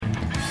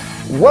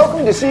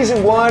Welcome to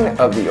Season 1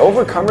 of the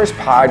Overcomers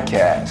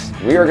Podcast.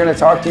 We are going to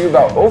talk to you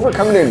about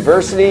overcoming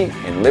adversity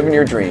and living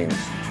your dreams.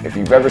 If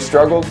you've ever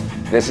struggled,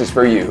 this is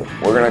for you.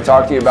 We're going to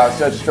talk to you about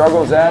such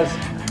struggles as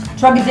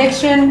drug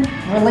addiction,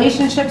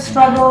 relationship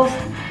struggles,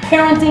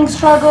 parenting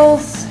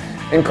struggles,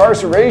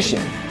 incarceration,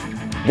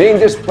 being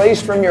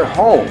displaced from your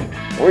home.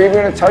 We're even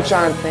going to touch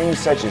on things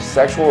such as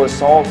sexual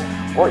assault,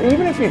 or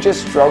even if you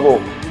just struggle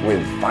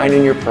with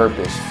finding your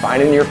purpose,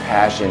 finding your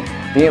passion,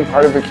 being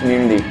part of a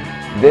community.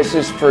 This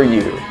is for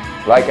you.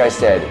 Like I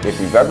said,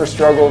 if you've ever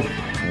struggled,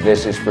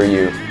 this is for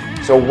you.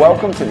 So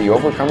welcome to the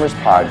Overcomers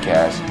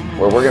Podcast,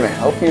 where we're going to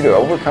help you to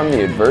overcome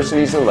the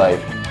adversities of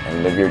life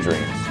and live your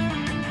dreams.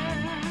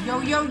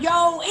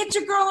 Yo, it's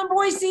your girl and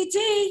boy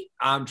CT.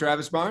 I'm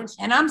Travis Barnes.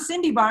 And I'm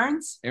Cindy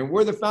Barnes. And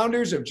we're the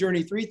founders of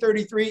Journey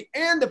 333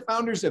 and the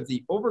founders of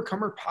the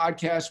Overcomer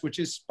Podcast, which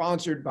is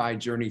sponsored by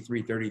Journey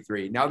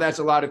 333. Now that's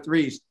a lot of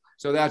threes.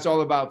 So that's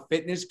all about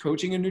fitness,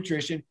 coaching, and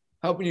nutrition,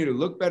 helping you to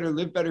look better,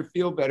 live better,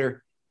 feel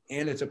better,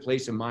 and it's a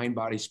place of mind,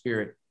 body,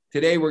 spirit.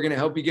 Today, we're going to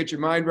help you get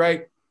your mind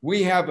right.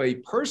 We have a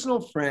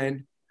personal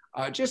friend,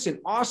 just an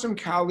awesome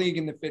colleague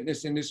in the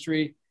fitness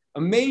industry,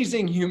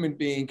 amazing human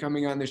being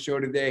coming on the show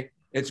today.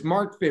 It's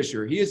Mark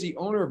Fisher. He is the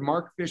owner of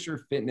Mark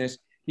Fisher Fitness.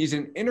 He's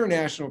an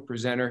international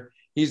presenter.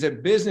 He's a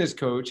business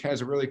coach, has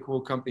a really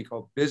cool company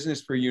called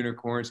Business for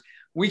Unicorns.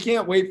 We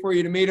can't wait for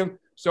you to meet him.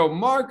 So,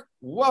 Mark,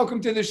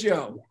 welcome to the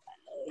show.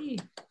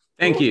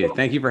 Thank you.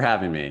 Thank you for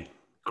having me.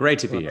 Great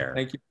to be here.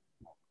 Thank you.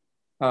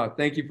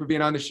 Thank you for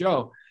being on the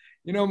show.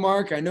 You know,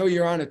 Mark, I know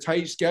you're on a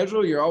tight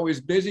schedule. You're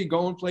always busy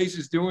going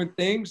places, doing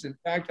things. In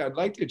fact, I'd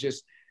like to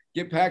just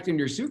get packed in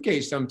your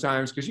suitcase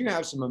sometimes because you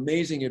have some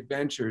amazing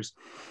adventures.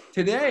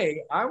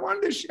 Today, I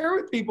wanted to share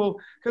with people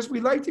because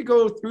we like to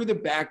go through the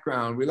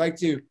background. We like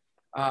to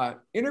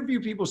interview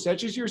people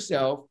such as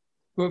yourself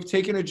who have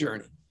taken a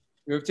journey.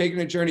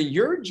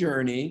 Your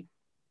journey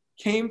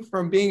came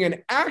from being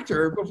an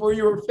actor before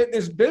you were a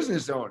fitness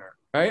business owner.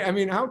 Right? I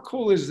mean, how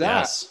cool is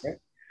that? Yes. Right?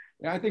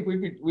 Yeah, I think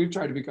we've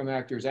tried to become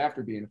actors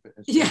after being a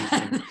fitness.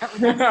 Yeah,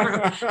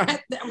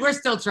 we're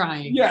still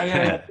trying.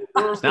 Yeah.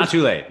 Not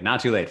too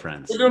late,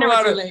 friends. We do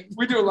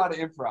a lot of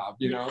improv,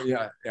 you know.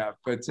 Yeah.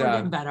 But we're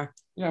getting better.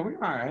 Yeah, we're all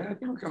right. I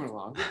think we're coming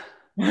along.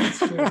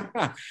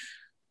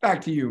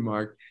 Back to you,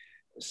 Mark.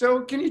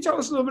 So, can you tell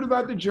us a little bit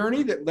about the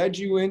journey that led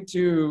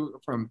you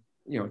from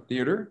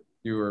theater?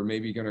 You were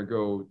maybe going to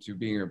go to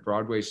being a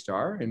Broadway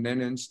star. And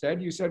then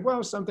instead you said,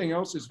 well, something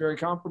else is very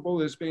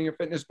comparable as being a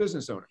fitness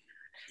business owner.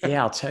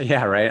 Yeah,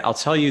 I'll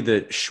tell you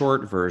the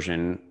short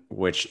version,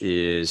 which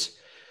is,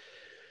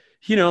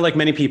 like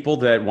many people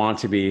that want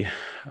to be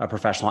a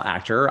professional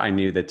actor, I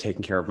knew that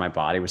taking care of my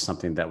body was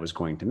something that was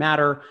going to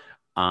matter.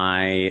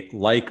 I,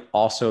 like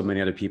also many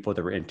other people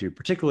that were into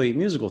particularly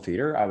musical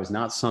theater, I was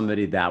not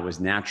somebody that was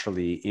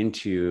naturally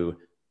into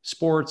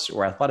sports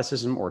or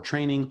athleticism or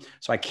training.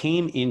 So I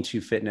came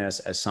into fitness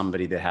as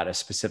somebody that had a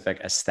specific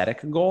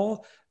aesthetic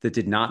goal that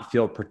did not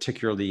feel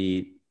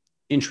particularly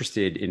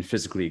interested in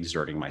physically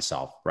exerting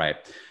myself, right?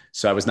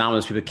 So I was not one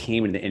of those people that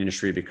came into the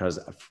industry because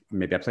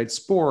maybe I played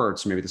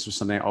sports, or maybe this was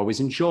something I always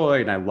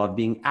enjoyed and I love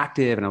being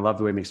active and I love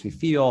the way it makes me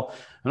feel.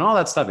 And all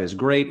that stuff is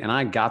great. And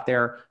I got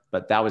there,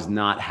 but that was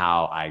not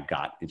how I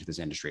got into this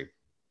industry.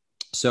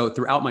 So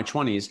throughout my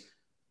 20s,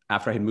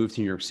 after I had moved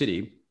to New York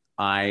City,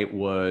 I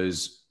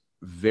was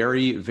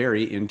very,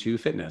 very into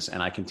fitness.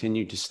 And I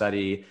continued to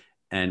study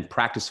and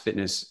practice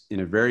fitness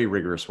in a very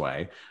rigorous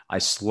way. I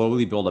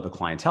slowly built up a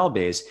clientele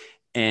base.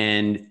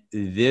 And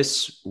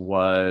this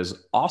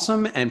was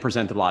awesome and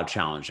presented a lot of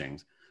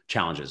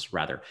challenges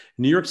rather.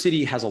 New York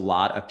City has a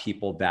lot of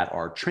people that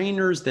are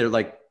trainers. They're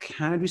like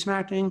kind of do some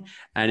acting.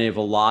 And they have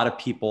a lot of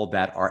people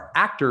that are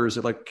actors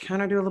that like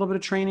kind of do a little bit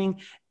of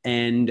training.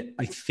 And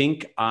I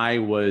think I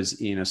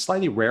was in a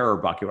slightly rarer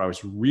bucket where I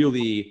was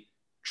really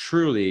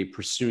truly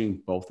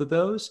pursuing both of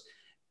those.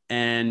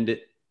 And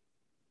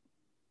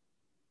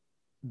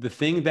the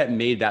thing that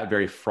made that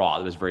very fraught,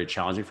 that was very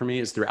challenging for me,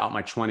 is throughout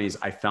my 20s,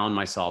 I found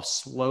myself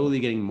slowly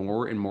getting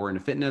more and more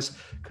into fitness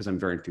because I'm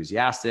very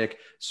enthusiastic.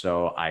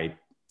 So I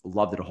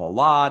loved it a whole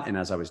lot. And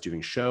as I was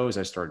doing shows,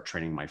 I started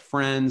training my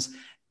friends.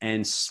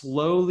 And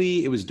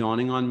slowly it was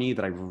dawning on me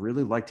that I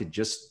really like to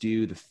just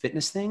do the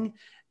fitness thing.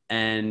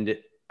 And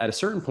at a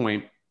certain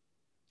point,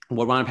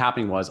 what wound up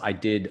happening was I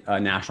did a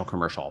national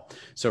commercial.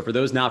 So for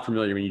those not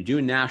familiar, when you do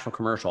a national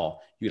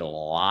commercial, you get a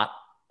lot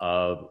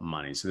of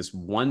money. So this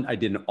one, I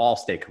did an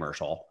all-state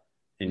commercial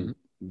in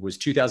was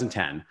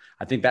 2010.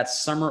 I think that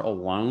summer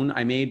alone,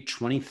 I made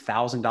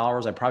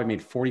 $20,000. I probably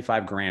made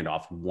 45 grand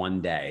off one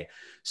day.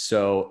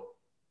 So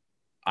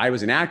I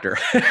was an actor.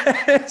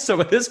 So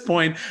at this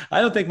point,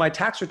 I don't think my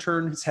tax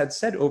returns had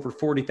said over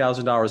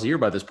 $40,000 a year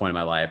by this point in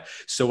my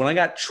life. So when I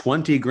got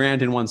 20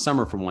 grand in one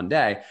summer from one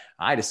day,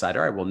 I decided,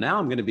 all right, well, now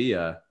I'm going to be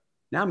a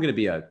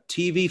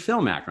TV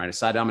film actor. I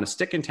decided I'm going to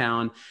stick in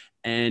town.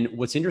 And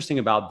what's interesting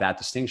about that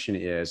distinction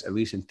is, at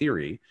least in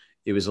theory,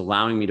 it was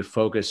allowing me to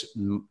focus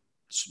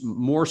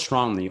more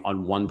strongly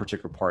on one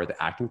particular part of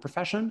the acting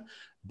profession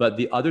But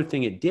the other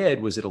thing it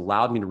did was it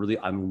allowed me to really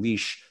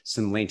unleash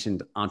some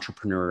latent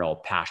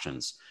entrepreneurial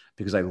passions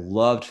because I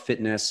loved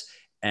fitness.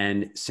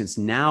 And since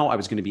now I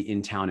was going to be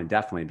in town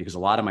indefinitely, because a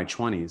lot of my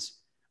 20s,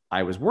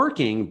 I was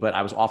working, but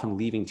I was often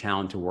leaving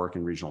town to work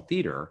in regional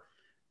theater.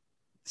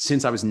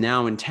 Since I was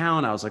now in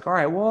town, I was like, all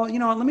right, well,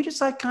 let me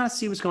just like kind of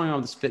see what's going on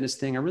with this fitness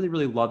thing. I really,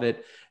 really love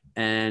it.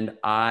 And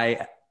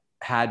I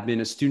had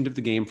been a student of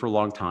the game for a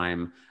long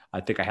time. I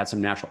think I had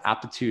some natural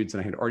aptitudes,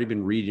 and I had already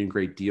been reading a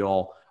great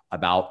deal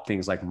about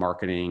things like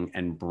marketing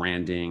and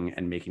branding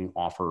and making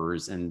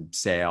offers and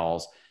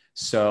sales.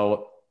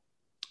 So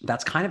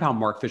that's kind of how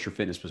Mark Fisher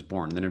Fitness was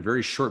born. And then in a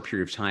very short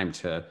period of time,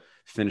 to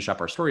finish up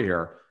our story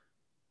here,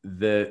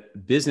 the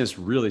business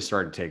really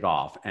started to take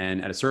off.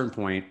 And at a certain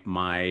point,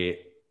 my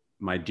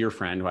dear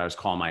friend, who I was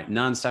calling my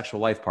non-sexual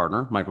life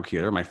partner, Michael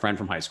Keeler, my friend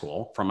from high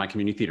school, from my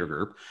community theater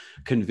group,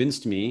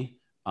 convinced me,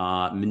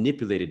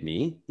 manipulated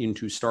me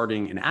into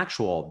starting an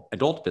actual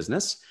adult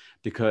business,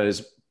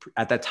 because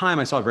at that time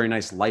I saw a very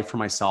nice life for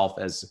myself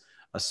as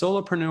a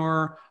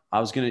solopreneur. I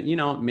was going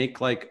to,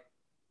 make like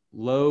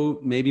low,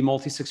 maybe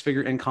multi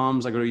six-figure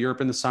incomes. I go to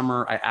Europe in the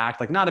summer. I act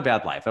like not a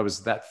bad life.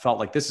 That felt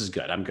like this is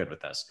good. I'm good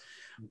with this.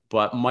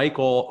 But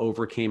Michael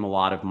overcame a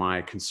lot of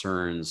my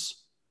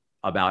concerns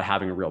about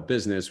having a real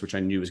business, which I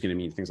knew was going to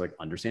mean things like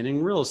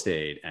understanding real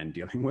estate and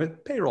dealing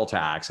with payroll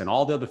tax and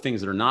all the other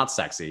things that are not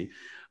sexy.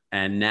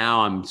 And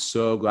now I'm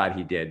so glad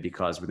he did,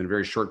 because within a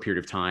very short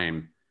period of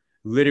time,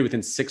 literally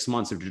within 6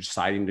 months of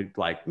deciding to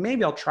like,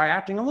 maybe I'll try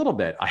acting a little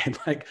bit, I had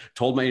like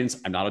told my agents,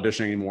 I'm not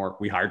auditioning anymore.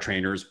 We hired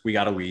trainers, we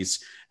got a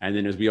lease. And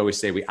then, as we always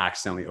say, we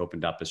accidentally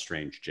opened up a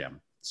strange gym.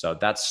 So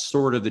that's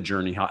sort of the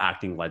journey, how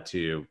acting led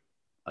to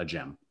a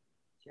gym.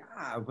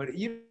 Yeah, but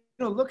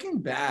looking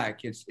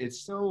back,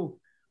 it's so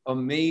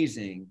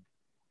amazing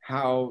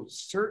how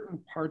certain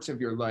parts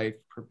of your life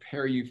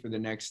prepare you for the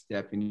next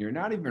step, and you're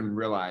not even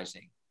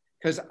realizing.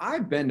 Because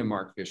I've been to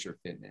Mark Fisher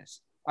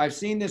Fitness. I've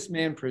seen this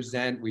man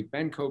present. We've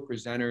been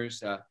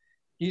co-presenters.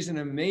 He's an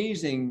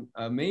amazing,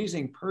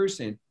 amazing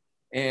person.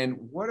 And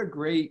what a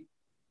great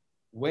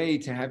way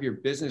to have your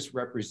business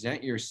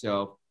represent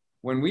yourself.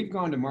 When we've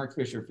gone to Mark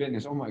Fisher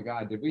Fitness, oh my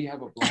God, did we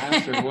have a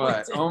blast or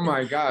what? Oh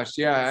my gosh.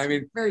 Yeah. I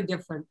mean, very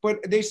different. But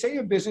they say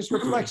a business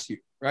reflects you,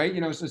 right?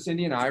 So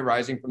Cindy and I,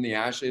 rising from the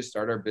ashes,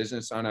 start our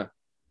business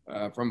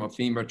from a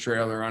FEMA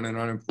trailer on an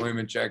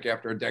unemployment check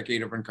after a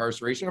decade of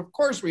incarceration. Of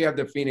course, we have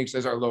the Phoenix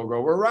as our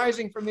logo. We're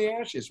rising from the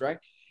ashes, right?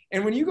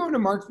 And when you go to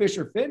Mark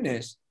Fisher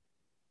Fitness,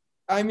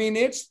 I mean,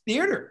 it's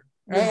theater.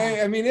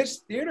 Yeah. I mean, it's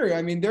theater.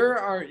 I mean,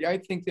 I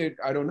think that,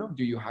 I don't know,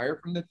 do you hire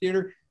from the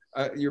theater?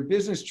 Your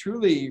business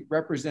truly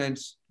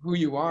represents who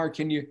you are.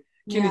 Can you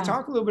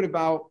talk a little bit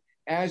about,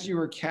 as you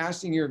were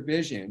casting your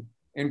vision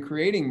and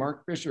creating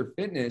Mark Fisher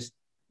Fitness,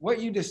 what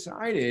you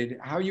decided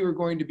how you were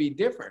going to be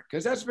different?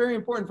 Because that's very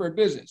important for a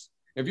business.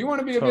 If you want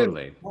to be a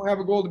business, don't have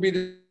a goal to be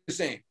the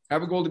same.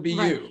 Have a goal to be you.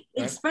 Right?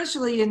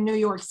 Especially in New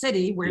York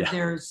City, where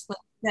there's, like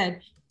I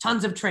said,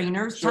 tons of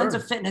trainers, tons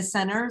of fitness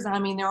centers. I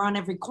mean, they're on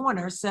every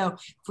corner. So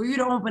for you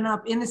to open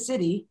up in the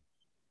city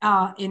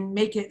and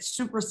make it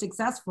super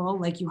successful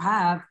like you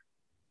have,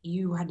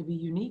 you had to be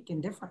unique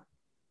and different.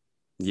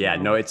 Yeah,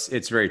 no,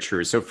 it's very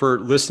true. So for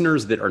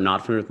listeners that are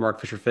not familiar with Mark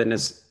Fisher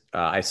Fitness,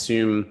 I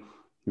assume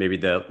maybe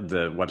the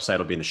website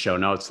will be in the show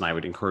notes, and I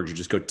would encourage you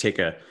just go take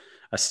a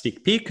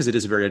sneak peek, because it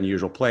is a very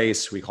unusual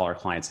place. We call our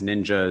clients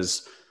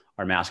ninjas.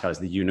 Our mascot is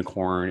the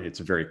unicorn.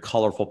 It's a very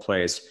colorful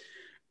place.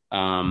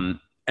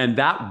 And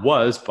that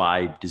was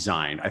by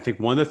design. I think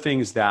one of the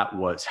things that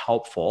was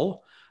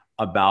helpful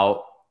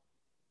about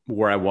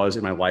where I was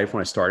in my life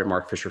when I started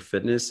Mark Fisher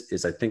Fitness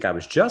is I think I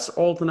was just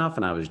old enough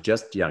and I was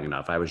just young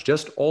enough. I was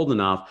just old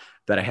enough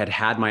that I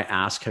had my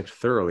ass kicked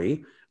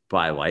thoroughly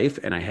by life.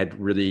 And I had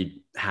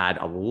really had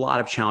a lot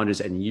of challenges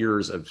and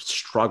years of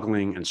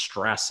struggling and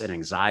stress and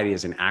anxiety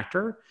as an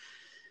actor.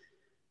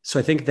 So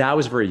I think that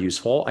was very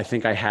useful. I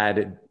think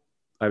I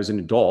was an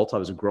adult. I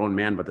was a grown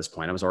man by this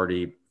point. I was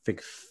already, I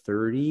think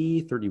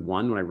 30,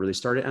 31 when I really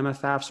started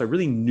MFF. So I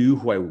really knew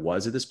who I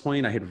was at this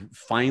point. I had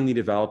finally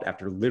developed,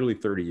 after literally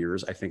 30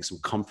 years, I think some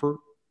comfort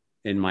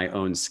in my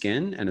own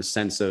skin and a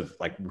sense of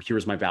like,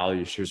 here's my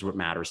values, here's what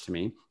matters to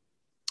me.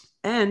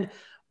 And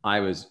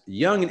I was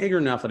young and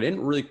ignorant enough that I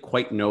didn't really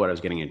quite know what I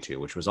was getting into,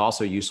 which was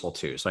also useful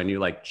too. So I knew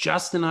like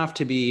just enough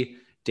to be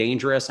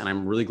dangerous. And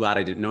I'm really glad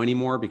I didn't know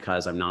anymore,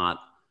 because I'm not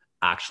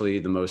actually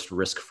the most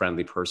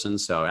risk-friendly person.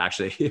 So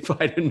actually, if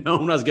I didn't know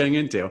what I was getting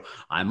into,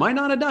 I might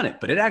not have done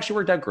it, but it actually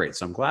worked out great.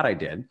 So I'm glad I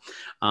did.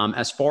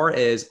 As far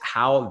as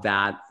how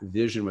that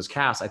vision was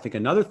cast, I think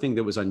another thing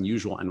that was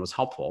unusual and was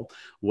helpful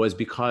was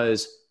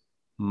because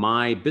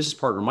my business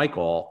partner,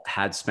 Michael,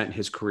 had spent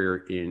his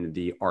career in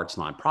the arts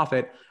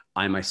nonprofit.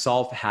 I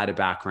myself had a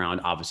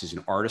background, obviously, as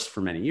an artist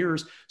for many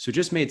years. So it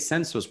just made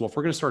sense to us. Well, if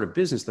we're going to start a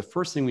business, the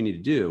first thing we need to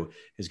do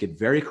is get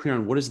very clear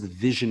on what is the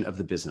vision of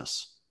the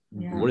business.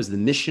 Yeah. What is the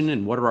mission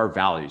and what are our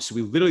values? So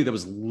that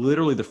was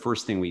literally the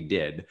first thing we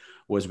did,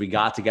 was we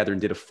got together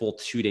and did a full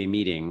 2-day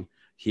meeting.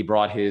 He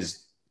brought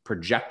his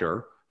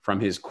projector from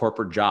his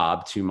corporate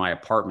job to my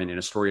apartment in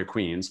Astoria,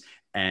 Queens.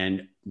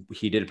 And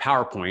he did a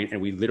PowerPoint,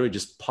 and we literally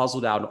just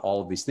puzzled out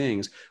all of these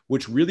things,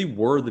 which really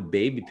were the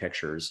baby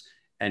pictures.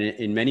 And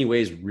in many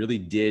ways really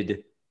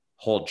did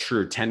hold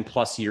true. 10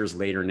 plus years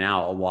later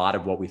now, a lot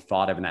of what we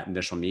thought of in that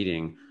initial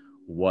meeting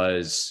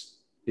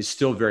is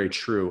still very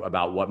true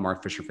about what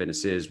Mark Fisher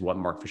Fitness is, what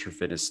Mark Fisher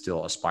Fitness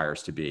still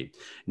aspires to be.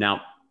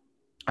 Now,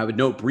 I would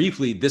note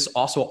briefly, this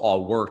also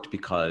all worked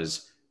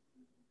because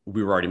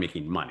we were already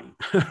making money,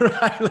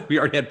 right? Like we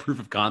already had proof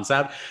of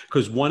concept.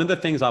 Because one of the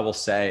things I will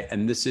say,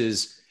 and this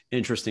is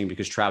interesting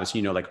because Travis,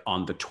 like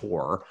on the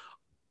tour,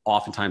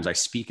 oftentimes I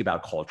speak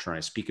about culture and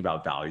I speak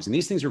about values, and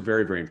these things are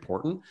very, very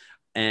important.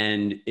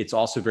 And it's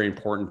also very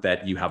important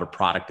that you have a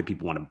product that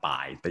people want to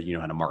buy, that you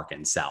know how to market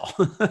and sell.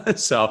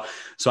 So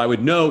I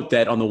would note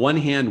that on the one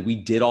hand, we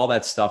did all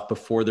that stuff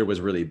before there was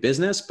really a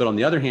business. But on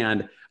the other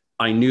hand,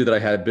 I knew that I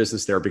had a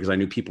business there because I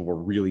knew people were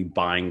really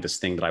buying this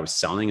thing that I was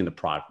selling, and the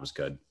product was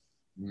good.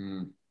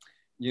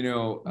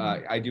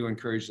 I do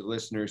encourage the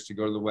listeners to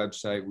go to the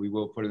website. We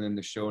will put it in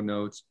the show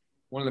notes.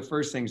 One of the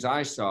first things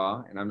I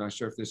saw, and I'm not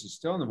sure if this is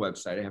still on the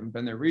website, I haven't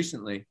been there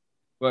recently,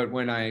 but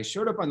when I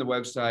showed up on the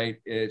website,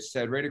 it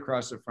said right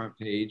across the front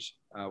page,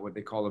 what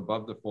they call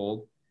above the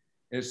fold,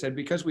 it said,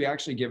 because we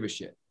actually give a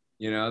shit,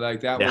 like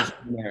that was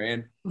in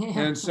there.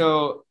 And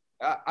so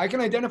I can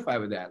identify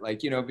with that,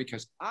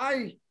 because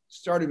I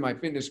started my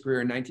fitness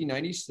career in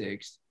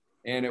 1996,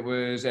 and it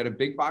was at a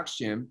big box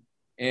gym,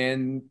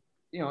 and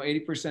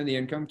 80% of the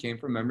income came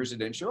from members that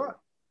didn't show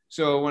up.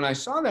 So when I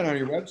saw that on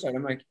your website,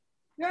 I'm like,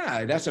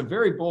 yeah, that's a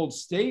very bold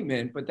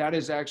statement, but that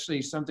is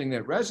actually something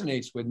that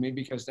resonates with me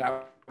because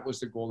that was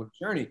the goal of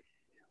the journey.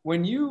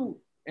 When you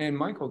and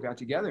Michael got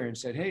together and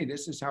said, hey,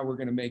 this is how we're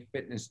going to make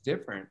fitness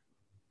different,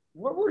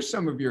 what were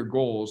some of your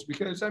goals?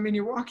 Because,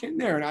 you walk in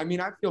there and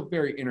I feel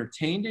very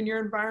entertained in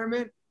your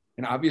environment.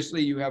 And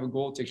obviously you have a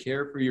goal to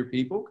care for your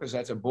people because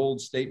that's a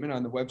bold statement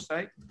on the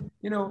website.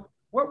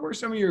 What were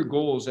some of your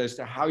goals as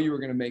to how you were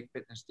going to make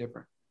fitness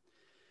different?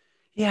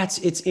 Yeah,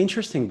 it's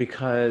interesting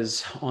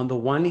because on the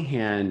one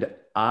hand,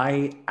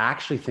 I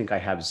actually think I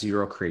have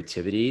zero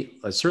creativity.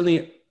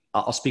 Certainly,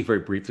 I'll speak very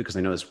briefly because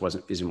I know this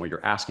isn't what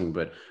you're asking,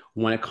 but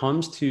when it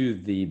comes to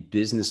the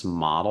business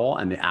model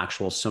and the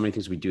actual, so many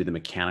things we do, the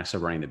mechanics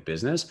of running the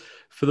business,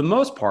 for the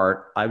most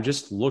part, I've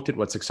just looked at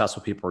what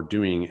successful people are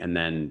doing and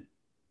then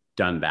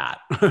done that,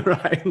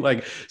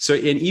 right? So,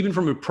 and even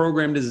from a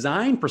program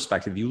design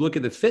perspective, you look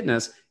at the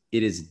fitness,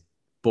 it is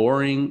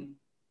boring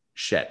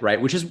shit, right?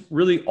 Which is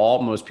really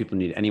all most people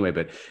need anyway.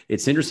 But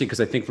it's interesting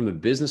because I think from the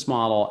business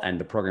model and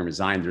the program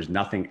design, there's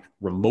nothing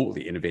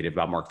remotely innovative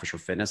about Mark Fisher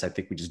Fitness. I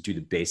think we just do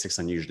the basics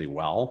unusually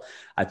well.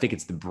 I think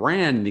it's the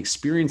brand and the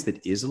experience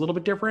that is a little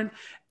bit different.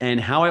 And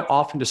how I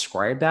often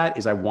describe that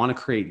is I want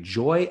to create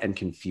joy and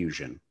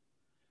confusion.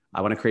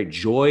 I want to create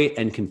joy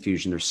and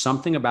confusion. There's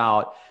something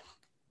about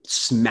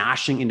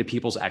smashing into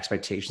people's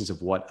expectations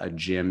of what a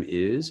gym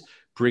is,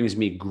 brings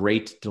me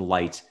great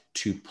delight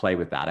to play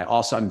with that.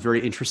 I'm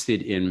very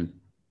interested in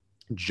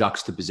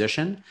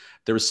juxtaposition.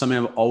 There was something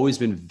I've always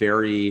been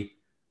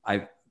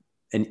an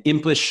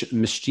impish,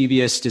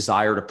 mischievous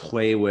desire to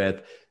play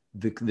with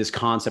this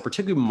concept,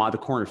 particularly the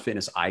corner of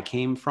fitness I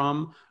came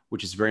from,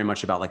 which is very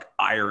much about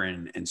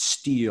iron and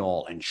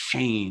steel and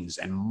chains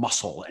and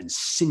muscle and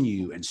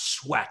sinew and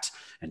sweat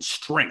and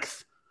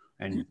strength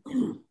and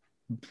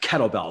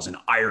kettlebells and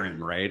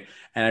iron, right?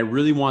 And I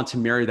really want to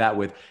marry that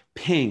with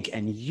pink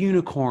and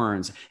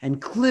unicorns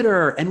and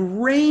glitter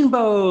and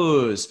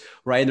rainbows,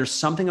 right? And there's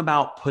something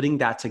about putting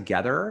that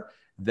together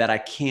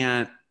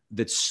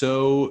that's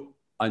so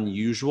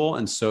unusual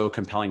and so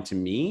compelling to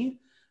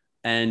me.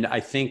 And I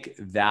think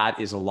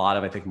that is a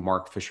lot of,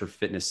 Mark Fisher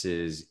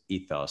Fitness's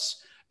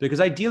ethos, because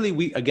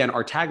ideally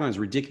our tagline is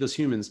ridiculous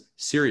humans,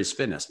 serious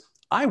fitness.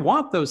 I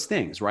want those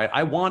things, right?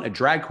 I want a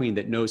drag queen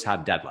that knows how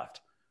to deadlift.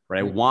 Right?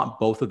 I want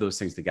both of those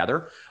things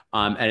together.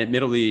 And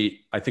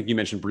admittedly, I think you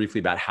mentioned briefly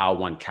about how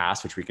one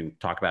casts, which we can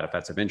talk about if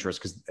that's of interest,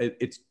 because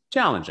it's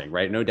challenging,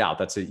 right? No doubt.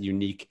 That's a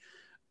unique,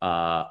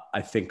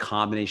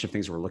 combination of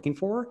things we're looking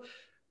for.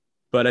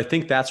 But I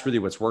think that's really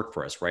what's worked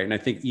for us, right? And I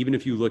think even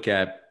if you look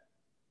at,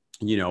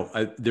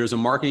 there's a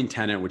marketing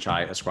tenet, which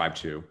I ascribe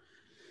to,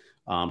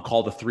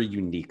 called the 3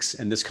 uniques.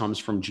 And this comes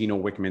from Gino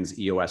Wickman's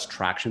EOS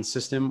traction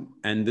system.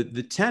 And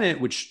the tenet,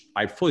 which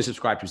I fully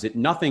subscribe to, is that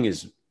nothing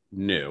is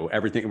new.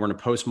 Everything, we're in a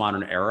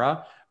postmodern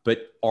era,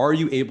 but are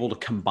you able to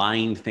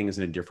combine things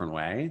in a different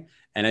way?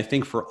 And I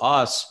think for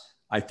us,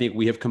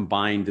 we have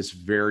combined this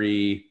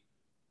very,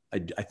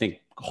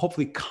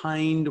 hopefully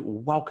kind,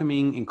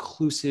 welcoming,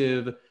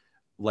 inclusive,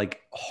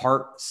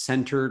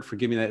 heart-centered,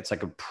 forgive me that it's a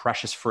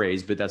precious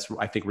phrase, but that's,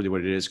 really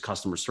what it is,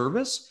 customer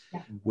service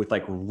with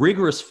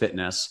rigorous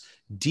fitness,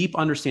 deep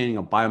understanding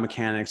of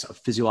biomechanics, of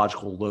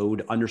physiological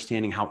load,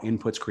 understanding how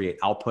inputs create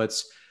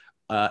outputs,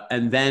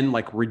 and then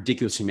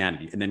ridiculous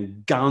humanity. And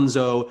then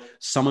gonzo,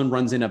 someone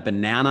runs in a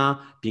banana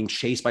being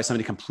chased by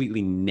somebody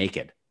completely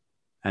naked.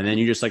 And then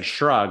you just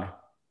shrug.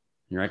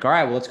 You're all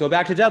right, well, let's go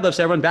back to deadlifts.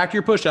 Everyone back to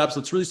your push-ups.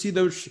 Let's really see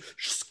those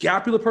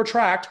scapula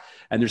protract.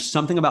 And there's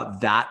something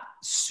about that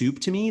soup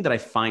to me that I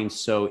find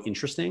so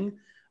interesting.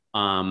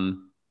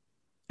 And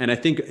And I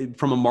think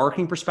from a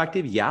marketing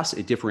perspective, yes,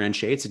 it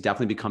differentiates. It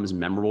definitely becomes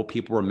memorable.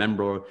 People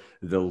remember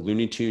the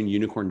Looney Tune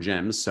unicorn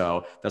gems.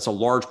 So that's a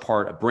large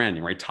part of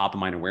branding, right? Top of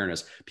mind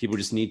awareness. People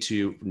just need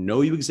to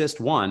know you exist,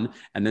 one.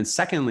 And then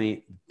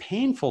secondly,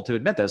 painful to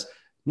admit this,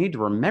 you need to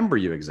remember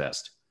you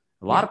exist.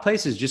 A lot of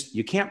places just,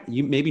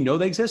 you maybe know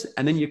they exist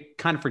and then you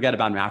kind of forget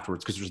about them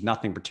afterwards because there's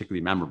nothing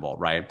particularly memorable,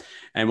 right?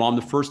 And while I'm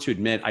the first to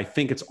admit, I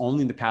think it's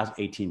only in the past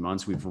 18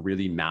 months we've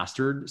really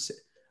mastered,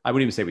 I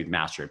wouldn't even say we've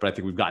mastered it, but I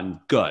think we've gotten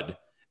good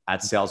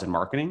at sales and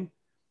marketing.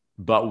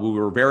 But we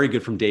were very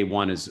good from day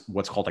one is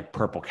what's called like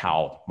purple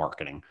cow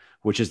marketing,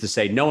 which is to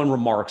say no one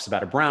remarks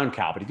about a brown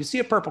cow. But if you see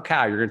a purple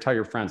cow, you're going to tell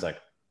your friends like,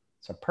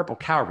 it's a purple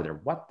cow over there.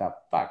 What the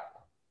fuck?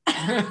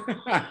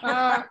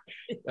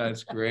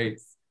 That's great.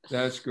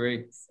 That's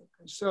great.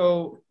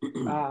 So, did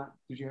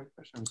you have a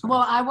question?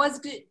 Well, I was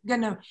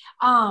gonna,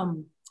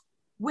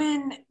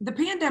 when the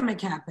pandemic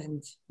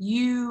happened,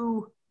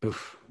 you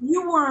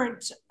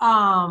weren't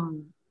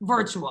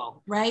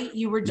virtual, right?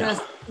 You were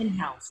just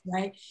in-house,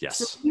 right? Yes.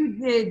 So you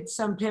did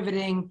some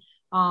pivoting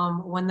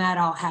when that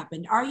all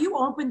happened. Are you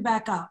open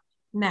back up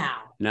now?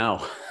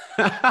 No.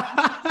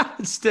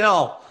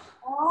 Still.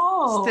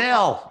 Oh.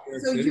 Still.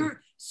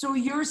 So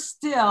you're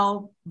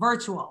still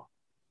virtual.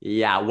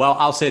 Yeah. Well,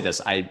 I'll say this.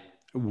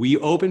 We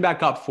opened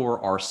back up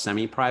for our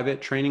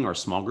semi-private training, our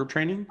small group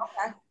training.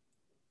 Okay.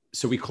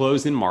 So we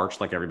closed in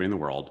March, like everybody in the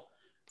world.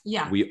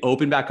 Yeah. We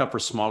opened back up for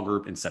small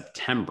group in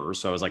September.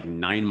 So it was like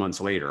 9 months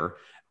later.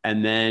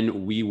 And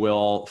then we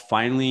will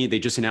finally, they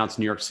just announced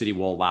New York City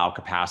will allow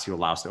capacity, will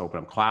allow us to open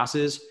up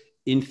classes.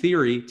 In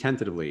theory,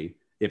 tentatively,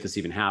 if this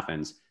even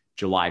happens,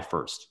 July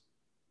 1st.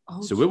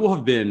 Oh, so it will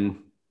have been,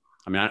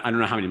 I mean, I don't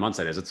know how many months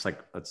that is. It's like,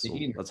 that's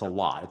a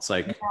lot. It's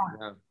like 15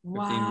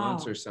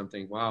 months or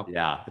something. Wow.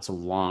 Yeah. It's a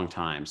long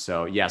time.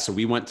 So yeah. So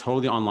we went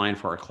totally online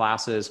for our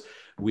classes.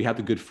 We had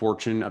the good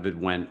fortune of it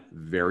went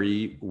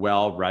very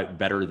well, right?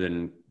 Better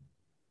than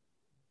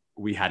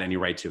we had any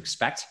right to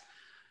expect.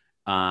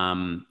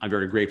 I'm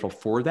very grateful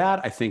for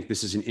that. I think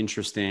this is an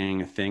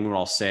interesting thing where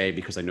I'll say,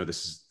 because I know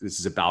this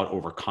is about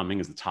overcoming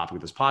is the topic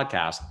of this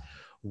podcast.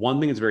 One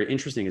thing that's very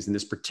interesting is in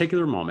this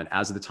particular moment,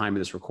 as of the time of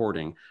this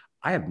recording,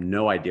 I have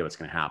no idea what's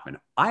going to happen.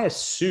 I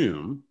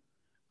assume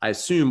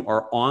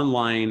our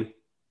online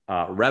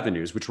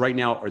revenues, which right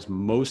now is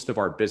most of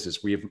our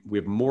business. We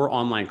have more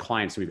online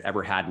clients than we've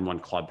ever had in one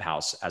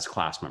clubhouse as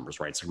class members,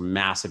 right? It's a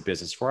massive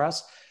business for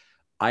us.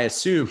 I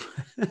assume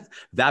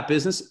that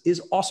business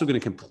is also going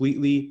to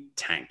completely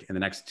tank in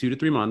the next 2 to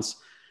 3 months.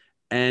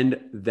 And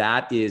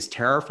that is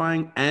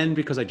terrifying. And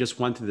because I just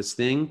went through this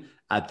thing,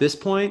 at this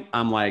point,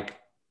 I'm like,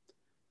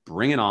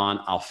 bring it on.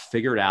 I'll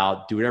figure it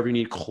out. Do whatever you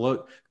need.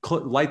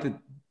 Light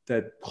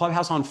the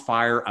clubhouse on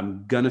fire.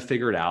 I'm going to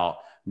figure it out.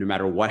 No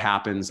matter what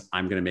happens,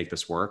 I'm going to make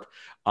this work.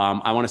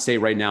 I want to say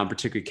right now, I'm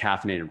particularly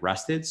caffeinated and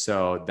rested.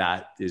 So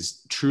that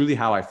is truly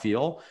how I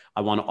feel.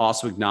 I want to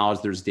also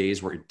acknowledge there's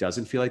days where it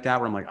doesn't feel like that,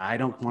 where I'm like, I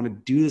don't want to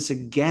do this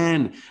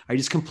again. I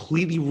just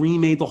completely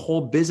remade the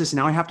whole business.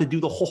 Now I have to do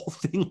the whole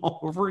thing all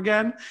over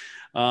again.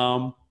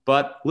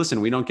 But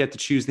listen, we don't get to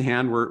choose the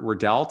hand we're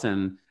dealt.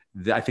 And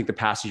I think the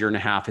past year and a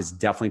half has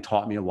definitely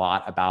taught me a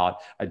lot about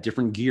a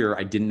different gear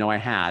I didn't know I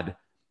had.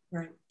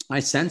 Right. I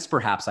sense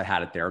perhaps I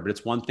had it there, but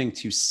it's one thing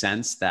to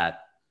sense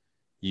that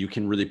you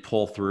can really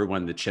pull through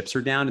when the chips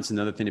are down. It's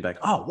another thing to be like,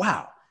 oh,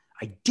 wow,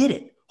 I did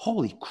it.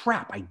 Holy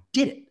crap, I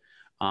did it.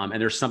 And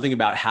there's something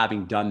about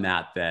having done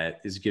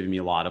that is giving me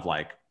a lot of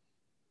like,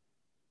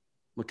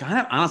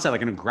 honestly,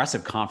 like an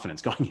aggressive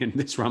confidence going into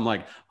this where I'm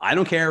like, I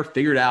don't care,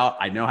 figure it out.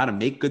 I know how to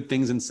make good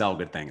things and sell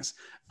good things.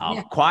 I'll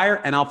acquire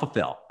and I'll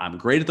fulfill. I'm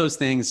great at those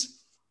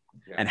things.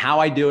 And how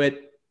I do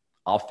it,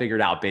 I'll figure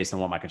it out based on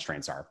what my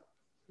constraints are.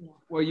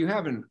 Well, you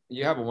have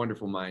a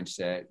wonderful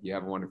mindset. You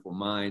have a wonderful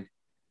mind.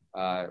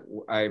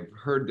 I've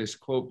heard this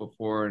quote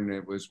before, and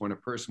it was when a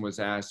person was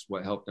asked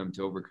what helped them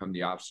to overcome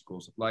the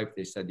obstacles of life,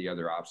 they said the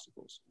other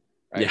obstacles.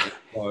 Right? Yeah.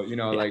 So,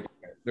 like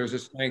there's a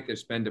strength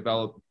that's been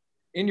developed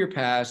in your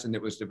past and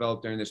that was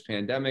developed during this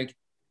pandemic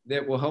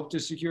that will help to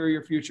secure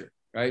your future.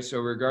 Right. So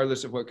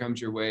regardless of what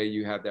comes your way,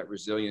 you have that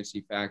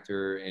resiliency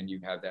factor and you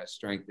have that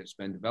strength that's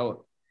been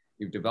developed.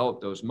 You've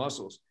developed those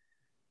muscles.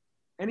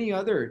 Any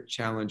other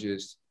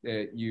challenges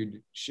that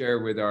you'd share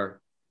with our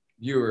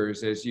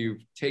viewers as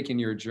you've taken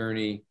your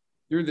journey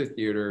through the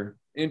theater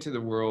into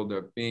the world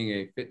of being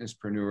a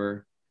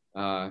fitnesspreneur,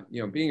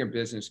 being a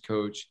business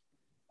coach?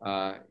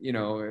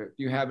 If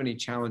you have any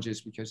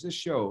challenges, because this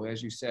show,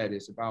 as you said,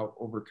 is about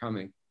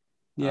overcoming.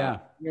 Yeah.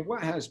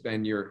 What has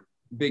been your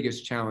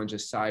biggest challenge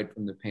aside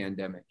from the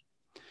pandemic?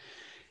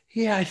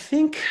 Yeah, I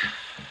think,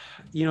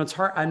 it's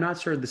hard. I'm not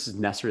sure this is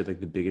necessarily like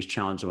the biggest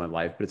challenge of my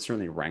life, but it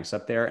certainly ranks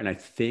up there. And I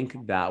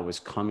think that was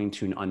coming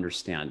to an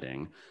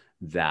understanding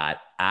that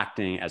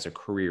acting as a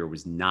career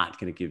was not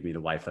going to give me the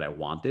life that I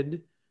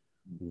wanted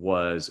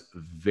was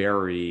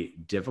very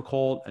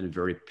difficult and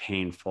very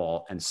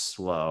painful and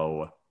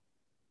slow,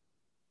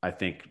 I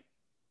think,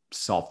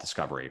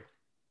 self-discovery.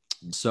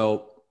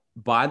 So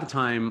by the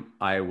time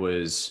I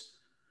was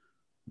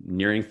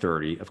nearing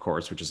 30, of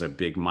course, which is a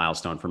big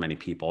milestone for many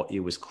people, it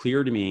was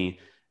clear to me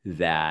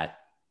that,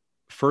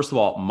 first of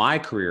all, my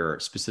career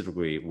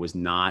specifically was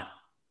not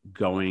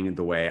going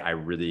the way I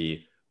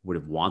really would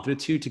have wanted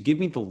it to give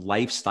me the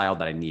lifestyle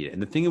that I needed.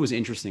 And the thing that was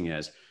interesting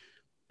is,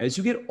 as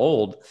you get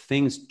old,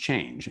 things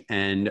change.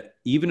 And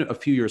even a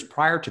few years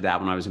prior to that,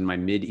 when I was in my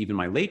even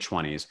my late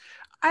 20s,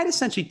 I'd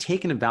essentially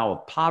taken a vow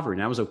of poverty,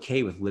 and I was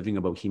okay with living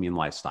a bohemian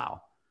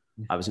lifestyle.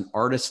 I was an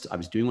artist. I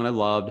was doing what I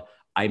loved.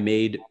 I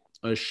made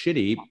a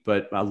shitty,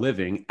 but a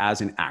living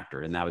as an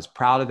actor. And I was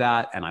proud of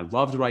that. And I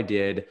loved what I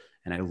did.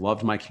 And I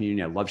loved my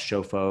community. I loved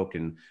show folk.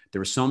 And there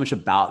was so much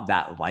about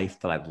that life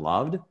that I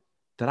loved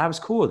that I was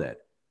cool with it.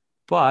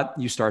 But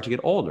you start to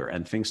get older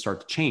and things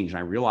start to change. And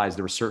I realized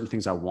there were certain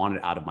things I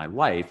wanted out of my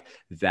life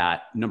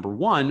that, number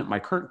one, my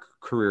current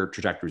career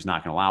trajectory is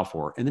not going to allow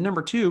for. And then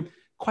number two,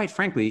 quite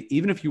frankly,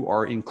 even if you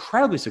are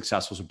incredibly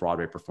successful as a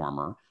Broadway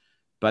performer,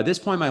 by this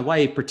point in my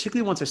life,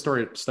 particularly once I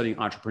started studying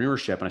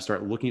entrepreneurship and I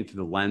started looking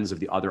through the lens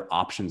of the other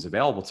options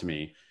available to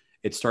me,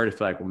 it started to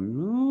feel like, well,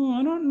 no,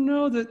 I don't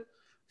know that. I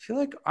feel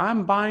like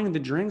I'm buying the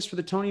drinks for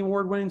the Tony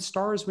Award winning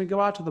stars when we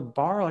go out to the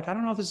bar. Like, I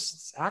don't know if this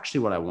is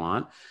actually what I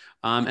want.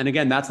 And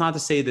again, that's not to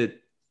say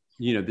that,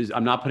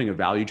 I'm not putting a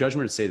value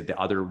judgment to say that the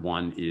other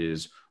one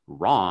is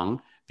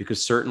wrong,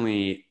 because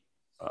certainly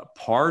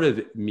part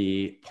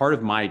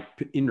of my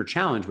inner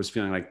challenge was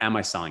feeling like, am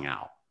I selling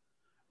out?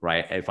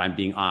 Right? If I'm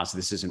being honest,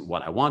 this isn't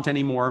what I want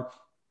anymore.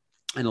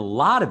 And a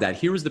lot of that,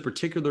 here was the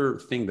particular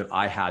thing that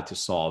I had to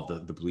solve,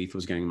 the belief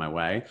was getting in my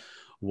way,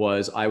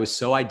 was I was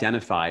so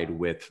identified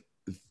with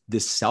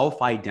this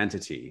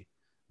self-identity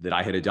that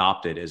I had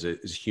adopted as a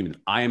human.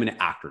 I am an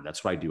actor.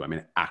 That's what I do. I'm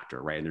an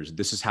actor, right? And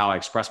this is how I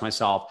express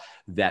myself,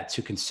 that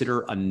to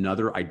consider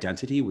another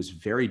identity was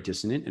very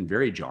dissonant and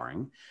very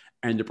jarring.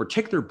 And the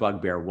particular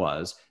bugbear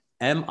was,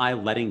 am I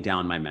letting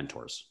down my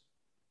mentors?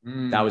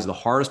 That was the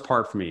hardest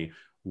part for me,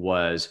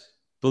 was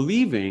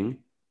believing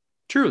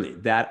truly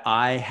that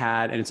I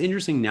had, and it's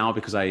interesting now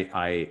because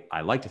I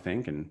like to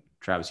think, and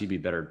Travis, you'd be a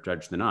better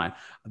judge than I,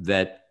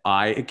 that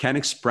I can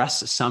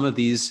express some of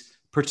these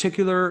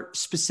particular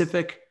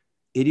specific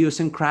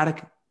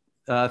idiosyncratic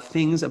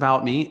things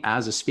about me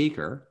as a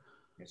speaker.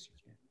 Yes,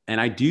 you can. And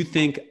I do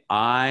think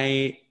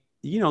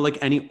like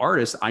any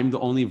artist, I'm the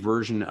only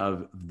version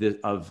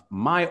of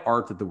my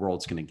art that the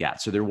world's going to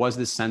get. So there was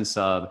this sense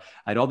of,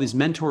 I had all these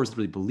mentors that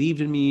really believed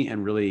in me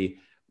and really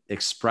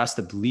expressed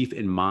the belief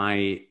in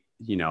my,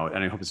 and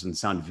I hope this doesn't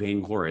sound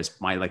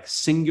vainglorious, my like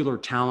singular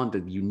talent,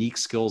 the unique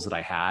skills that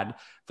I had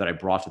that I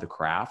brought to the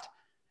craft.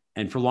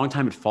 And for a long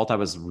time, it felt I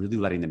was really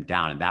letting them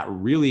down. And that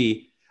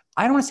really,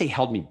 I don't want to say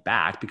held me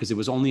back, because it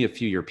was only a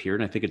few year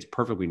period. And I think it's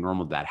perfectly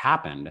normal that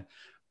happened.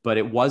 But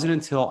it wasn't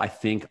until I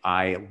think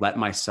I let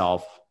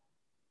myself,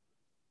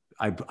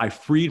 I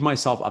freed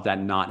myself of that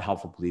not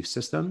helpful belief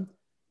system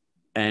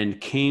and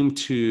came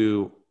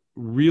to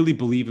really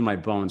believe in my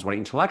bones. What I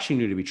intellectually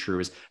knew to be true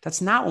is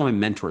that's not what my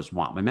mentors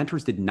want. My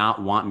mentors did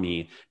not want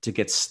me to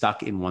get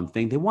stuck in one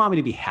thing. They want me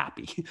to be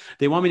happy.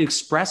 They want me to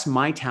express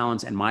my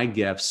talents and my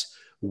gifts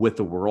with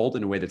the world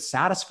in a way that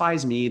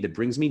satisfies me, that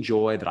brings me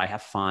joy, that I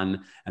have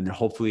fun, and that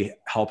hopefully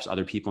helps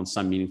other people in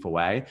some meaningful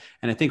way.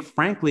 And I think,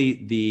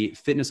 frankly, the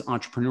fitness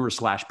entrepreneur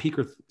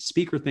 /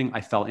 speaker thing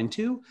I fell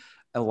into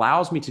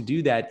allows me to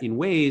do that in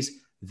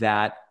ways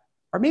that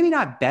are maybe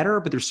not better,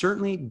 but they're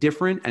certainly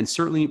different. And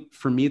certainly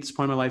for me at this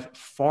point in my life,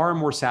 far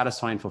more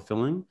satisfying and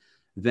fulfilling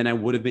than I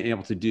would have been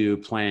able to do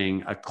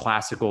playing a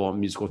classical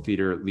musical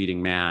theater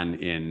leading man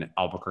in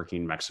Albuquerque,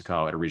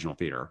 Mexico at a regional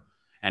theater.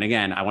 And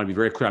again, I want to be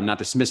very clear. I'm not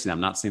dismissing that.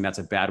 I'm not saying that's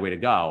a bad way to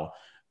go.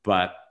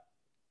 But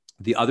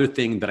the other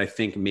thing that I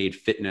think made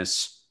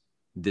fitness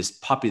this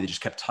puppy that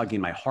just kept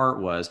tugging my heart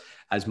was,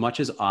 as much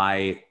as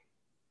I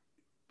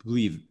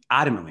believe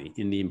adamantly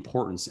in the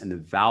importance and the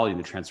value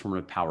and the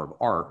transformative power of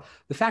art,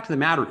 the fact of the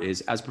matter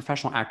is, as a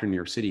professional actor in New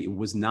York City, it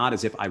was not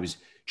as if I was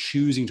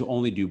choosing to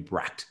only do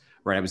Brecht,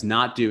 right? I was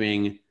not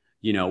doing,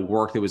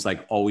 work that was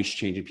like always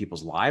changing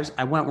people's lives.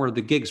 I went where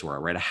the gigs were,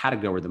 right? I had to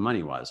go where the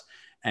money was.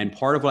 And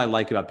part of what I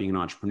like about being an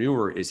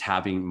entrepreneur is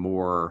having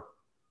more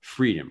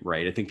freedom,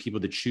 right? I think people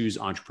that choose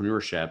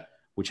entrepreneurship,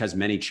 which has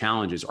many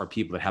challenges, are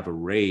people that have a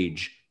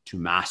rage to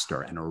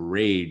master and a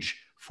rage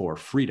for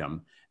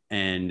freedom.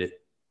 And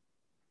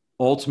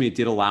ultimately, it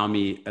did allow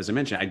me, as I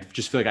mentioned, I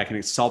just feel like I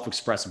can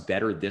self-express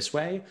better this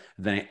way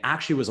than I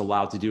actually was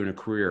allowed to do in a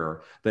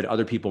career that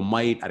other people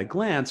might, at a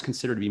glance,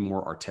 consider to be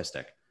more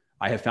artistic.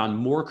 I have found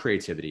more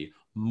creativity,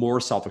 more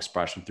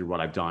self-expression through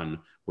what I've done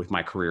with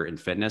my career in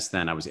fitness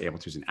than I was able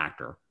to as an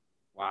actor.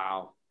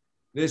 Wow.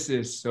 This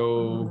is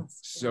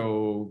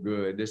so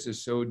good. This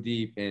is so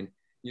deep. And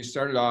you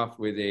started off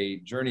with a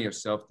journey of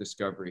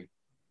self-discovery.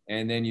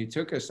 And then you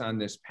took us on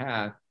this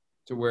path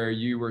to where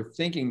you were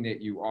thinking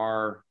that you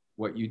are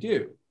what you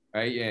do,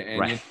 right? And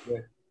right.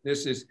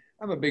 This is,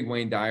 I'm a big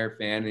Wayne Dyer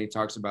fan, and he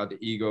talks about the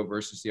ego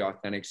versus the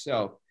authentic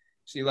self.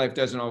 See, life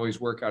doesn't always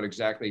work out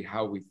exactly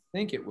how we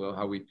think it will,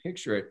 how we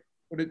picture it,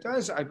 but it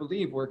does, I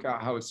believe, work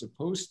out how it's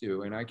supposed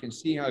to. And I can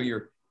see how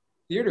your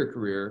theater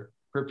career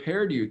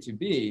prepared you to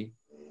be.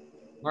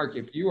 Mark,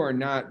 if you are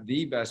not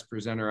the best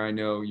presenter I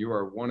know, you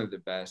are one of the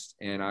best.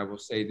 And I will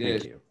say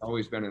this, it's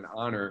always been an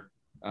honor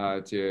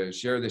to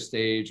share the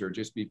stage or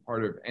just be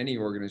part of any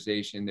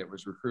organization that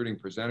was recruiting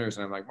presenters.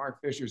 And I'm like,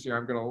 Mark Fisher's here.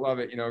 I'm going to love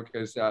it,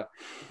 because I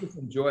just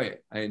enjoy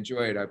it. I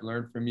enjoy it. I've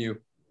learned from you.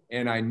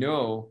 And I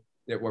know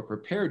that what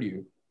prepared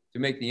you to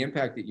make the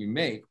impact that you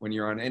make when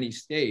you're on any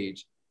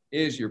stage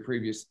is your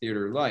previous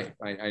theater life.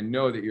 I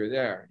know that you're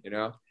there,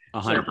 100%.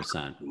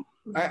 So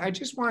I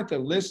just want the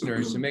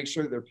listeners to make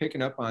sure that they're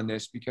picking up on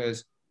this,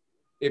 because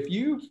if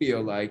you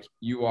feel like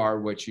you are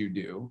what you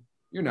do,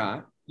 you're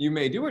not. You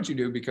may do what you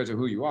do because of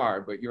who you are,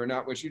 but you're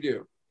not what you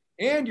do.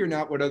 And you're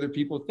not what other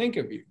people think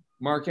of you.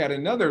 Mark had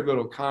another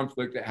little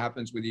conflict that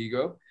happens with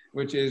ego,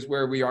 which is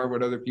where we are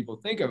what other people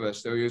think of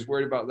us. So he was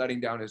worried about letting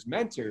down his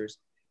mentors.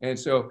 And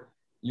so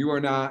you are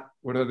not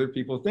what other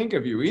people think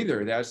of you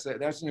either. That's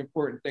an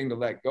important thing to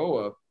let go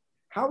of.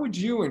 How would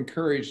you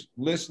encourage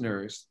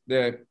listeners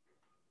that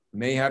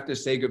may have to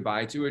say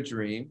goodbye to a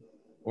dream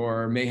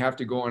or may have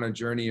to go on a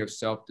journey of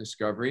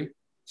self-discovery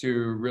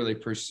to really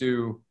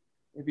pursue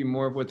maybe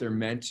more of what they're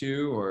meant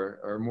to,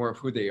 or more of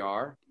who they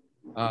are,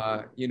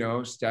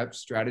 steps,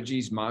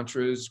 strategies,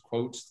 mantras,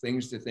 quotes,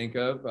 things to think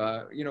of,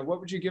 what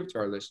would you give to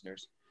our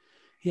listeners?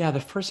 Yeah,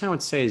 the first thing I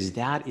would say is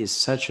that is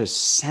such a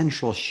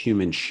central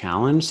human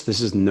challenge.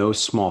 This is no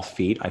small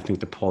feat, I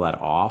think, to pull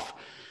that off.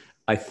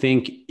 I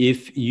think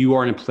if you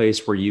are in a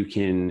place where you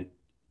can,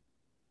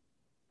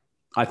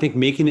 I think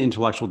making the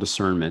intellectual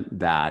discernment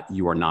that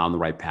you are not on the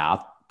right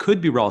path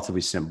could be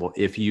relatively simple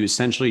if you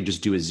essentially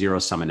just do a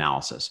zero-sum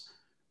analysis,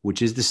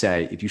 which is to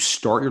say, if you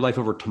start your life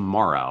over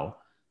tomorrow,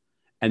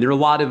 and there are a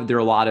lot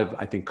of,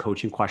 I think,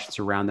 coaching questions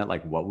around that,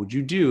 like, what would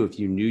you do if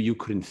you knew you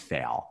couldn't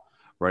fail,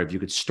 right? If you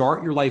could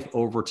start your life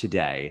over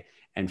today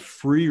and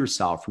free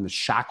yourself from the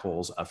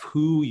shackles of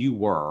who you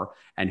were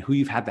and who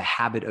you've had the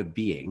habit of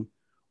being,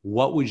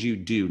 what would you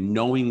do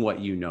knowing what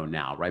you know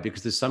now, right?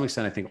 Because to some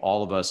extent, I think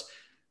all of us,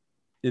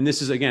 and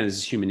this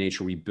is human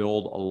nature. We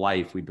build a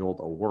life, we build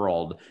a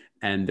world,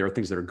 and there are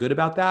things that are good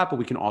about that, but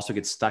we can also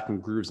get stuck in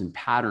grooves and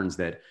patterns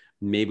that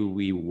maybe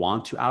we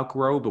want to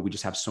outgrow, but we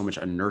just have so much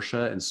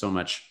inertia and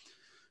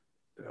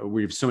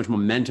we have so much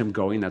momentum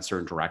going in that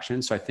certain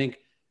direction. So I think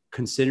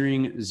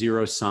considering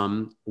zero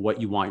sum,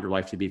 what you want your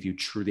life to be, if you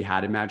truly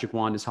had a magic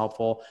wand, is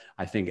helpful.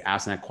 I think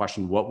asking that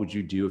question, what would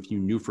you do if you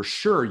knew for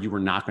sure you were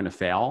not going to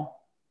fail?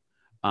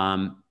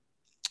 And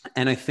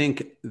I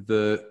think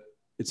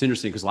it's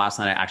interesting because last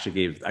night I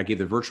gave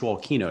the virtual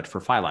keynote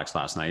for Philex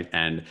last night,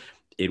 and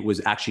it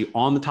was actually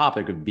on the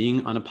topic of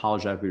being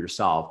unapologetic with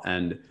yourself.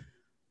 And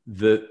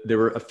there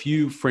were a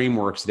few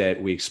frameworks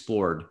that we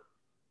explored.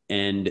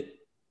 And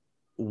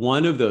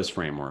one of those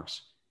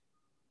frameworks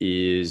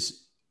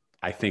is,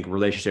 I think,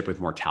 relationship with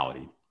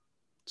mortality.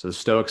 So the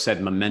Stoics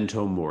said,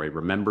 memento mori,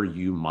 remember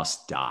you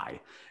must die.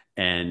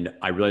 And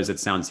I realize that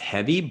sounds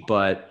heavy,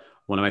 but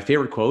one of my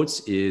favorite quotes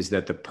is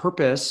that the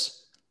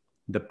purpose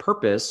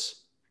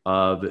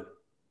of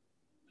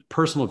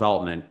personal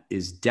development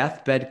is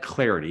deathbed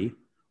clarity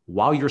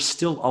while you're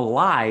still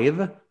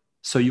alive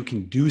so you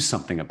can do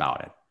something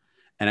about it.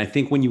 And I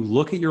think when you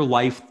look at your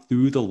life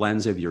through the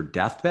lens of your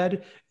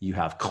deathbed, you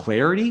have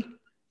clarity.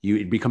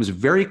 It becomes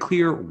very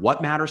clear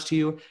what matters to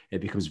you.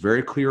 It becomes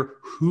very clear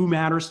who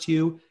matters to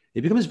you.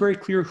 It becomes very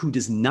clear who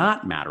does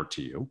not matter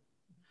to you.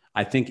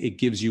 I think it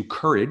gives you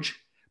courage,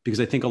 because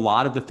I think a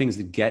lot of the things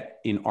that get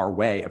in our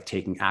way of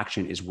taking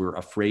action is we're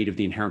afraid of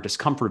the inherent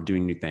discomfort of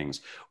doing new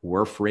things.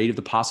 We're afraid of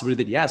the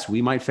possibility that, yes,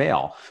 we might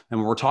fail. And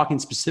when we're talking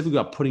specifically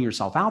about putting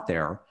yourself out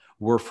there,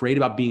 we're afraid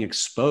about being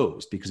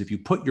exposed, because if you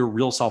put your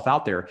real self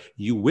out there,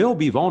 you will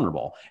be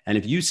vulnerable. And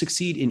if you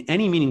succeed in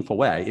any meaningful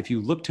way, if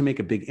you look to make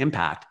a big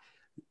impact,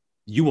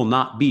 you will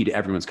not be to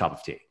everyone's cup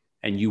of tea.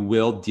 And you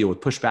will deal with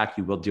pushback,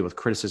 you will deal with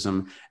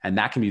criticism. And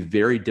that can be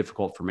very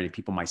difficult for many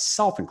people,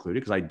 myself included,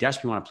 because I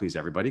desperately want to please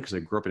everybody because I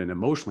grew up in an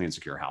emotionally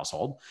insecure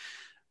household.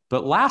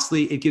 But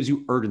lastly, it gives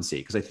you urgency,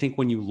 because I think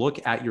when you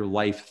look at your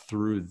life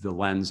through the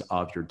lens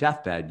of your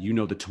deathbed, you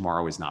know that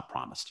tomorrow is not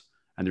promised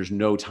and there's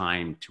no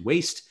time to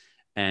waste.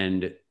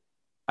 And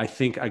I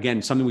think,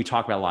 again, something we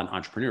talk about a lot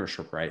in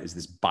entrepreneurship, right, is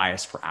this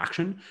bias for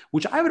action,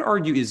 which I would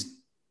argue is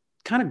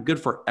kind of good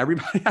for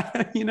everybody,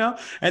 And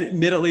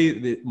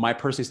admittedly, my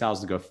personal style is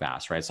to go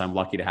fast, right? So I'm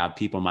lucky to have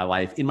people in my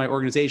life, in my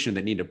organization,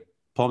 that need to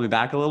pull me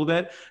back a little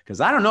bit,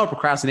 because I don't know what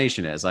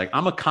procrastination is. Like,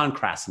 I'm a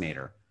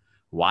concrastinator.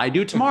 Why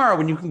do it tomorrow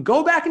when you can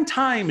go back in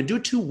time and do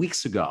it 2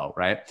 weeks ago,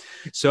 right?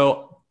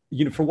 So,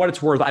 for what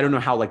it's worth, I don't know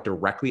how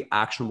directly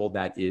actionable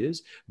that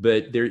is,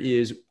 but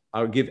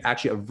I'll give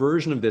actually a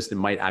version of this that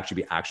might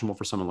actually be actionable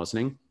for someone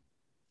listening.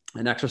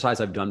 An exercise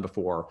I've done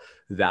before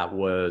that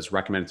was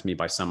recommended to me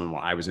by someone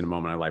when I was in a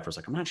moment in my life where I was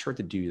like, I'm not sure what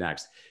to do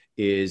next,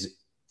 is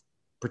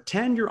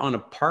pretend you're on a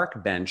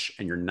park bench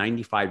and you're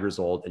 95 years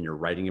old and you're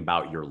writing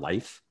about your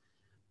life.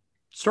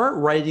 Start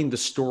writing the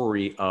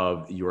story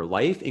of your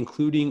life,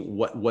 including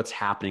what's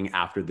happening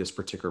after this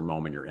particular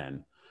moment you're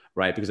in,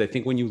 right? Because I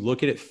think when you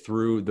look at it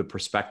through the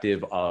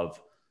perspective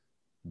of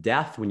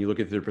death, when you look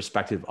at the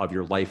perspective of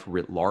your life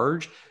writ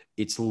large,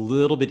 it's a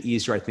little bit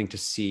easier, I think, to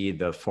see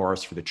the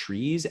forest for the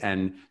trees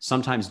and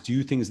sometimes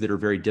do things that are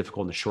very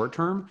difficult in the short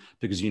term,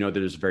 because that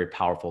there's a very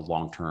powerful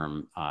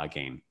long-term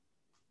gain.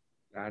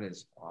 That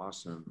is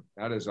awesome.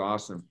 That is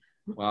awesome.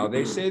 Wow.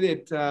 They say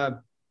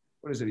that,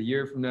 what is it, a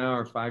year from now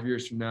or 5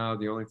 years from now,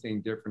 the only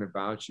thing different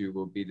about you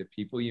will be the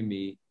people you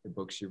meet, the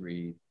books you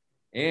read.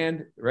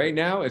 And right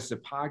now, it's the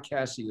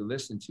podcast that you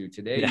listen to.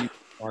 Today, you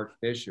Mark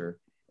Fisher,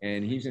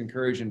 and he's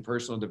encouraging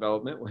personal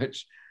development,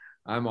 which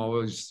I'm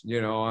always,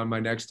 on my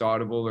next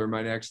Audible or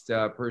my next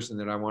person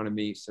that I want to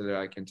meet so that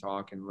I can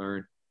talk and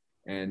learn.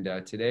 And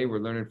today, we're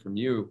learning from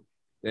you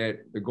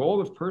that the goal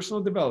of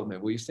personal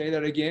development, will you say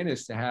that again,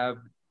 is to have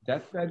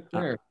deathbed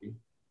clarity?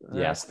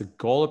 Yes, the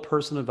goal of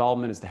personal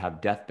development is to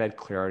have deathbed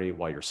clarity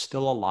while you're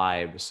still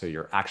alive, so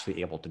you're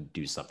actually able to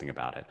do something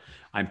about it.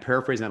 I'm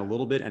paraphrasing that a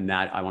little bit, and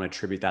that I want to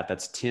attribute that.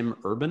 That's Tim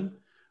Urban,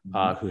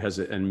 who has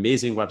an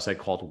amazing website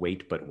called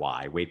Wait But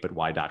Why,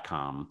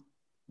 waitbutwhy.com.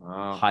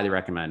 Wow. Highly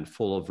recommend,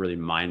 full of really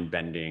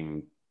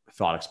mind-bending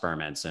thought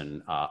experiments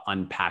and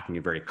unpacking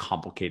very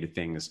complicated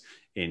things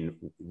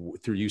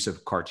through use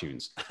of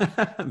cartoons.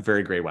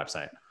 Very great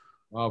website.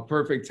 Well,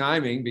 perfect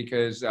timing,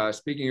 because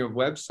speaking of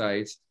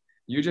websites,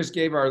 you just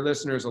gave our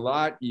listeners a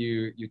lot.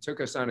 You took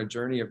us on a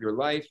journey of your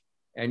life,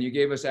 and you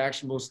gave us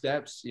actionable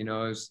steps,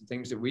 as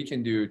things that we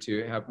can do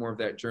to have more of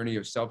that journey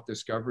of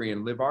self-discovery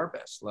and live our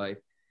best life.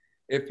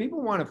 If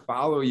people want to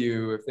follow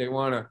you, if they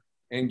want to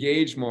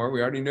engage more,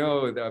 we already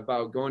know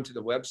about going to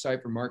the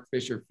website for Mark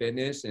Fisher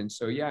Fitness. And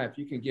so, if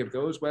you can give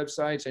those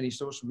websites, any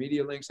social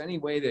media links, any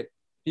way that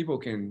people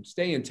can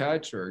stay in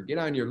touch or get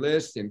on your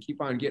list and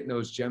keep on getting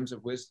those gems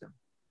of wisdom.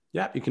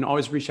 Yeah, you can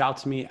always reach out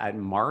to me at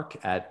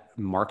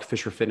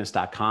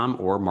mark@markfisherfitness.com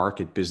or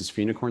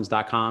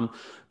mark@businessforunicorns.com.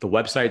 The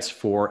websites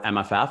for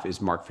MFF is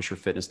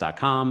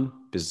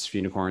markfisherfitness.com. Business for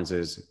Unicorns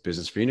is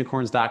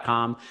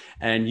businessforunicorns.com.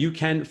 And you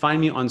can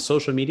find me on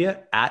social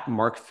media at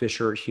Mark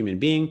Fisher Human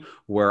Being,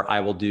 where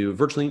I will do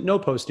virtually no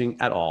posting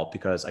at all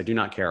because I do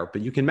not care.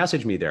 But you can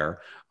message me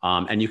there,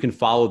 and you can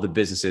follow the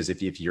businesses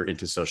if you're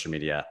into social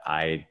media.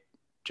 I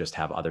just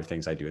have other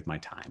things I do with my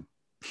time.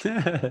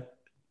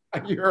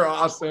 You're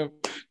awesome.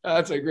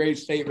 That's a great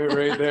statement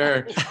right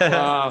there.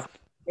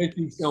 Thank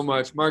you so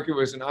much, Mark. It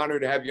was an honor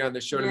to have you on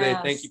the show today.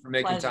 Thank you for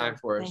making time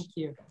for us. Thank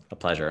you. A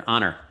pleasure.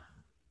 Honor.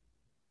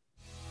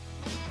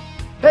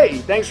 Hey,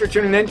 thanks for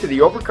tuning in to the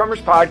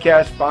Overcomers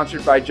Podcast,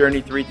 sponsored by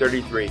Journey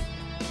 333.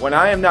 When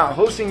I am not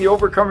hosting the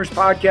Overcomers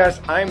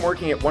Podcast, I am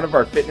working at one of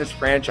our fitness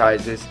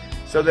franchises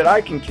so that I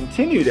can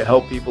continue to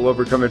help people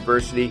overcome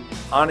adversity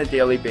on a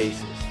daily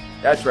basis.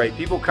 That's right.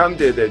 People come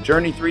to the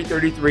Journey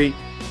 333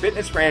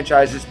 fitness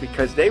franchises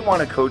because they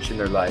want a coach in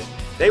their life.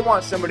 They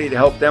want somebody to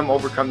help them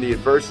overcome the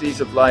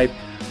adversities of life,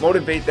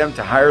 motivate them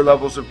to higher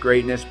levels of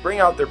greatness, bring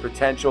out their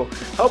potential,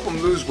 help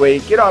them lose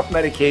weight, get off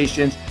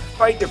medications,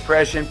 fight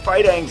depression,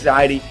 fight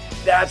anxiety.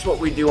 That's what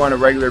we do on a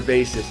regular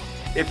basis.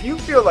 If you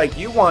feel like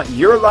you want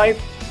your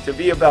life to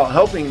be about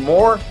helping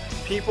more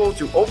people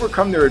to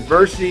overcome their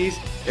adversities,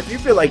 if you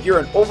feel like you're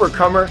an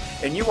overcomer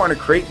and you want to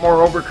create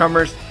more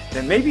overcomers,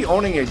 then maybe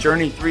owning a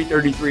Journey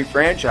 333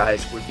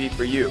 franchise would be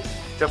for you.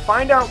 To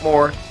find out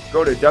more,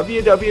 go to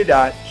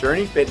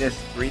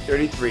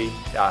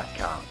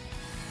www.journeyfitness333.com.